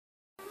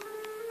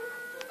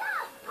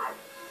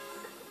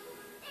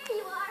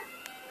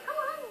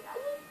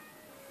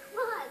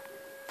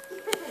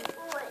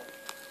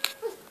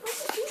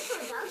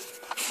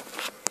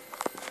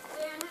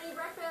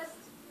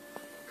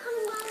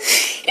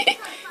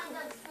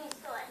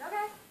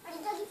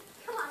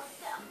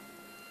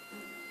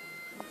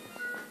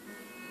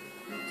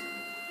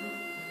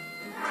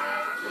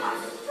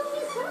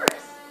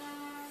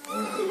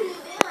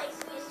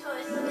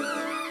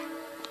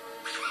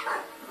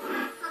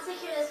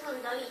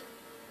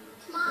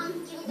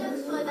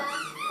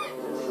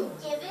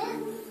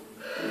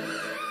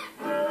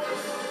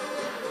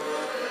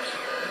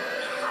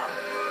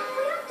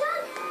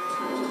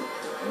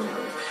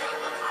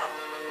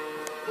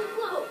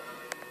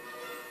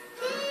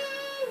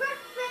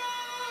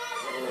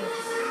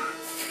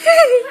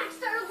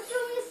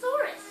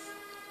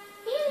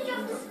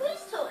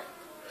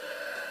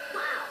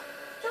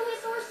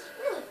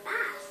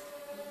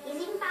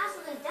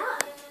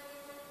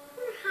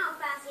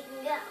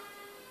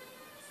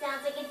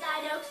like a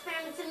dino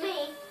experiment to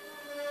me.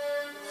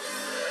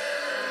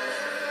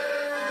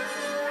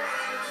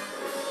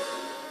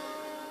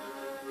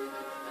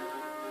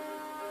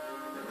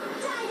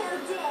 Dino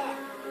Dan!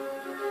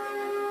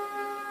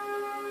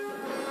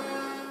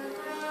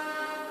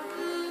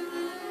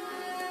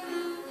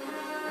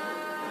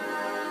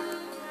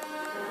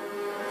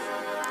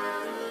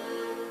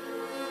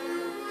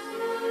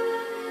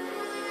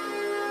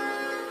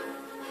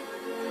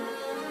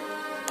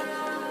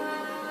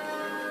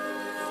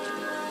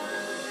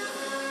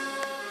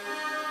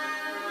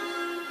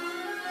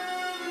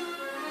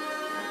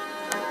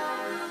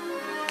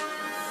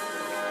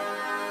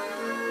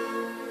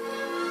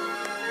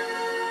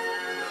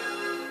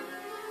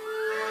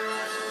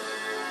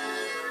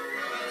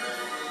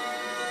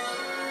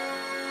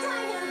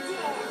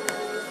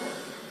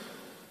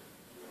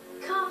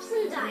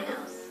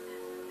 Dinos.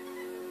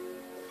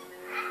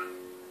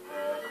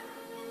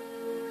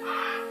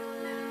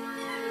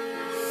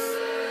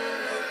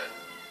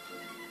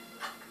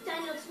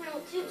 Dino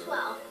experiment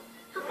 212.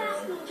 How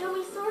fast can the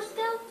dromaeosaurus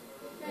go?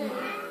 I'm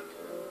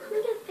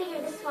gonna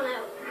figure this one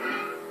out.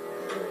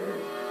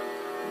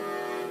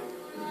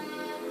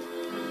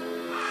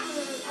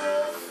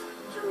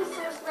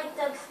 Dromaeosaurus like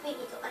Doug's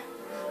squeaky toy.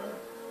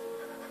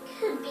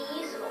 Could be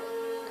useful.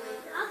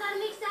 I gotta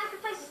make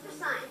sacrifices for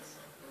science.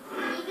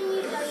 Even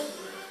you, Dougie.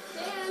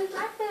 Dan,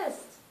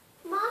 breakfast.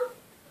 Mom,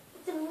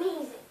 it's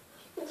amazing.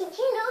 Did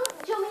you know that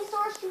the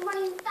dromaeosaurus can run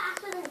even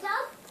faster than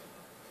Doug?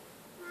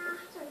 I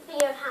have to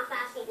figure out how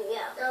fast he can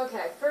go.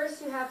 Okay,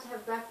 first you have to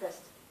have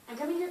breakfast. I'm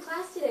coming to your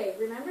class today.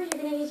 Remember, you're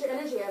going to need your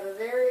energy. I have a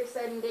very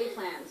exciting day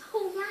planned.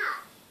 Oh, yeah.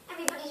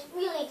 Everybody's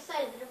really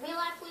excited that a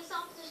real-life police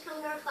officer's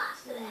coming to our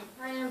class today.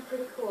 I am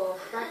pretty cool.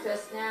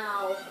 Breakfast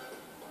now.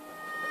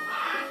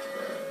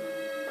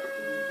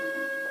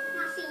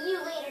 I'll see you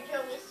later,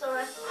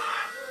 dromaeosaurus.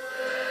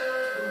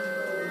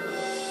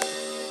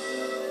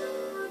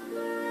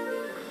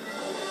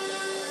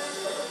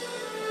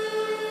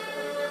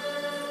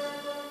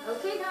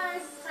 Okay,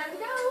 guys, it's time to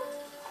go.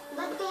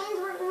 But Dan's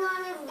working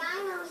on his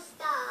dino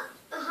stuff.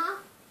 Uh-huh.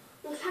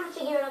 I'm trying to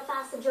figure out how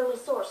fast the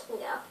dromaeosaurus can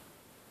go.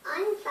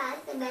 I'm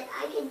fast. I bet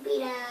I could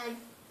beat a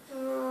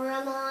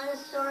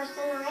dromaeosaurus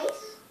in a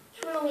race.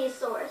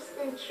 Dromaeosaurus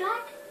in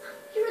track?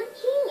 You're a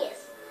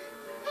genius.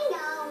 I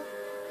know.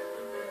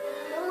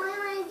 But why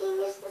am I a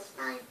genius this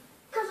time?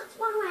 Because it's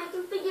one way I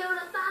can figure out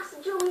how fast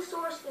the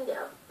dromaeosaurus can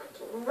go. I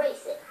can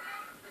race it.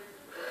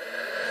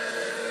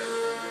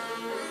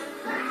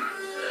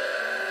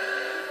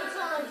 What's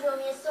on,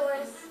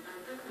 dromaeosaurus?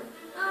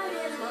 Hi,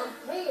 Dan. Well,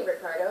 hey,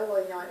 Ricardo.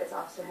 Well, you know what? It's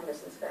Officer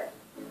Henderson's bed.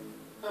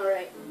 All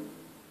right.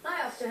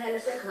 Hi, Officer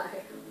Henderson.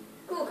 Hi.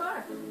 Cool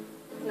car.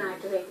 Can I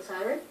activate the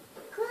siren?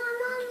 Come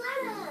on, let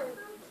him.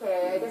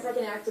 Okay, I guess I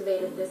can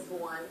activate it this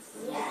once.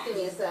 Yes. Just give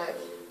me a sec.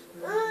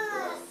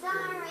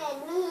 Siren.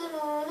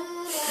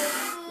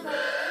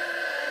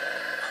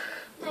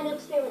 Dino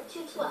experiment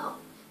 212.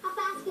 How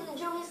fast can the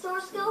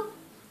dromaeosaurus go?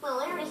 Well,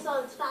 I already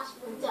saw it's faster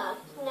than Doug.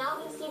 Now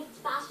we can see if it's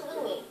faster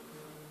than me.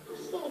 I'm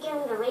just going to get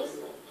him to race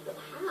me. But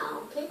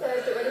how? Okay,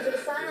 guys, get ready for the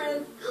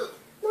siren.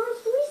 Mom's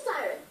police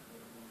siren.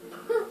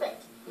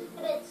 Perfect.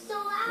 And it's so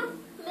loud,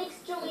 it makes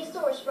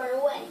dromaeosaurus run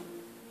away.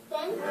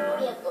 Then we'll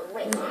be able to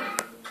race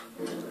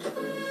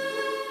him.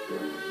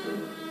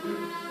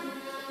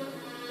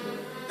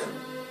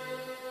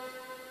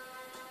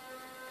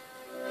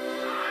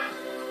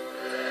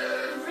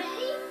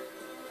 Ready?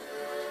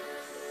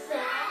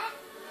 Set.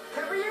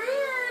 Cover your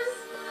ears.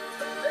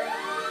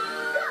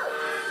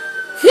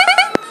 Go!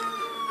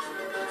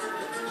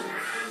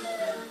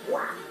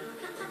 Wow.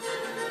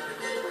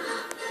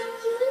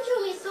 You win,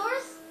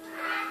 dromaeosaurus.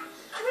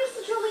 I raced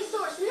the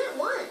dromaeosaurus and it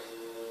won.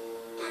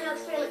 Dino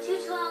experiment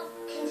 212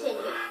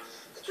 continued.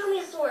 The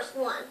dromaeosaurus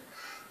won.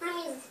 That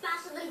means it's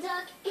faster than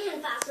Doug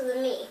and faster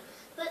than me.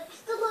 But I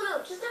still don't know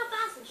just how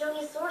fast the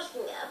dromaeosaurus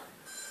can go.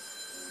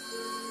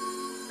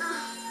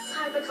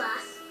 Time for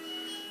class.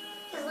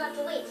 Guess we'll have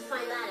to wait to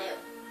find that out.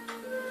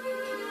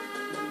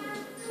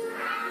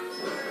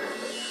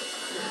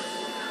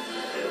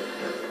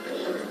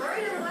 All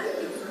right, everyone.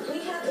 We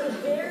have a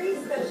very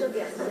special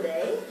guest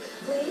today.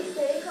 Please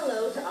say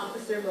hello to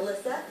Officer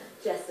Melissa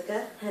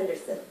Jessica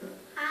Henderson.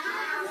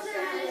 Hi, Officer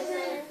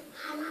Henderson.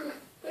 Hi, Mama.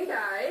 Hey,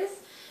 guys.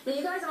 Now,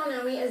 you guys all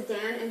know me as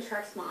Dan and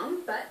Trek's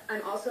mom, but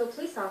I'm also a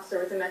police officer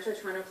with the Metro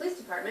Toronto Police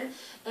Department,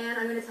 and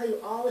I'm going to tell you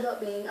all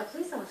about being a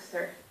police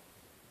officer.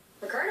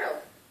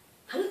 Ricardo,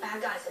 How many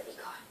bad guys have you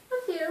caught?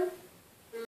 a few.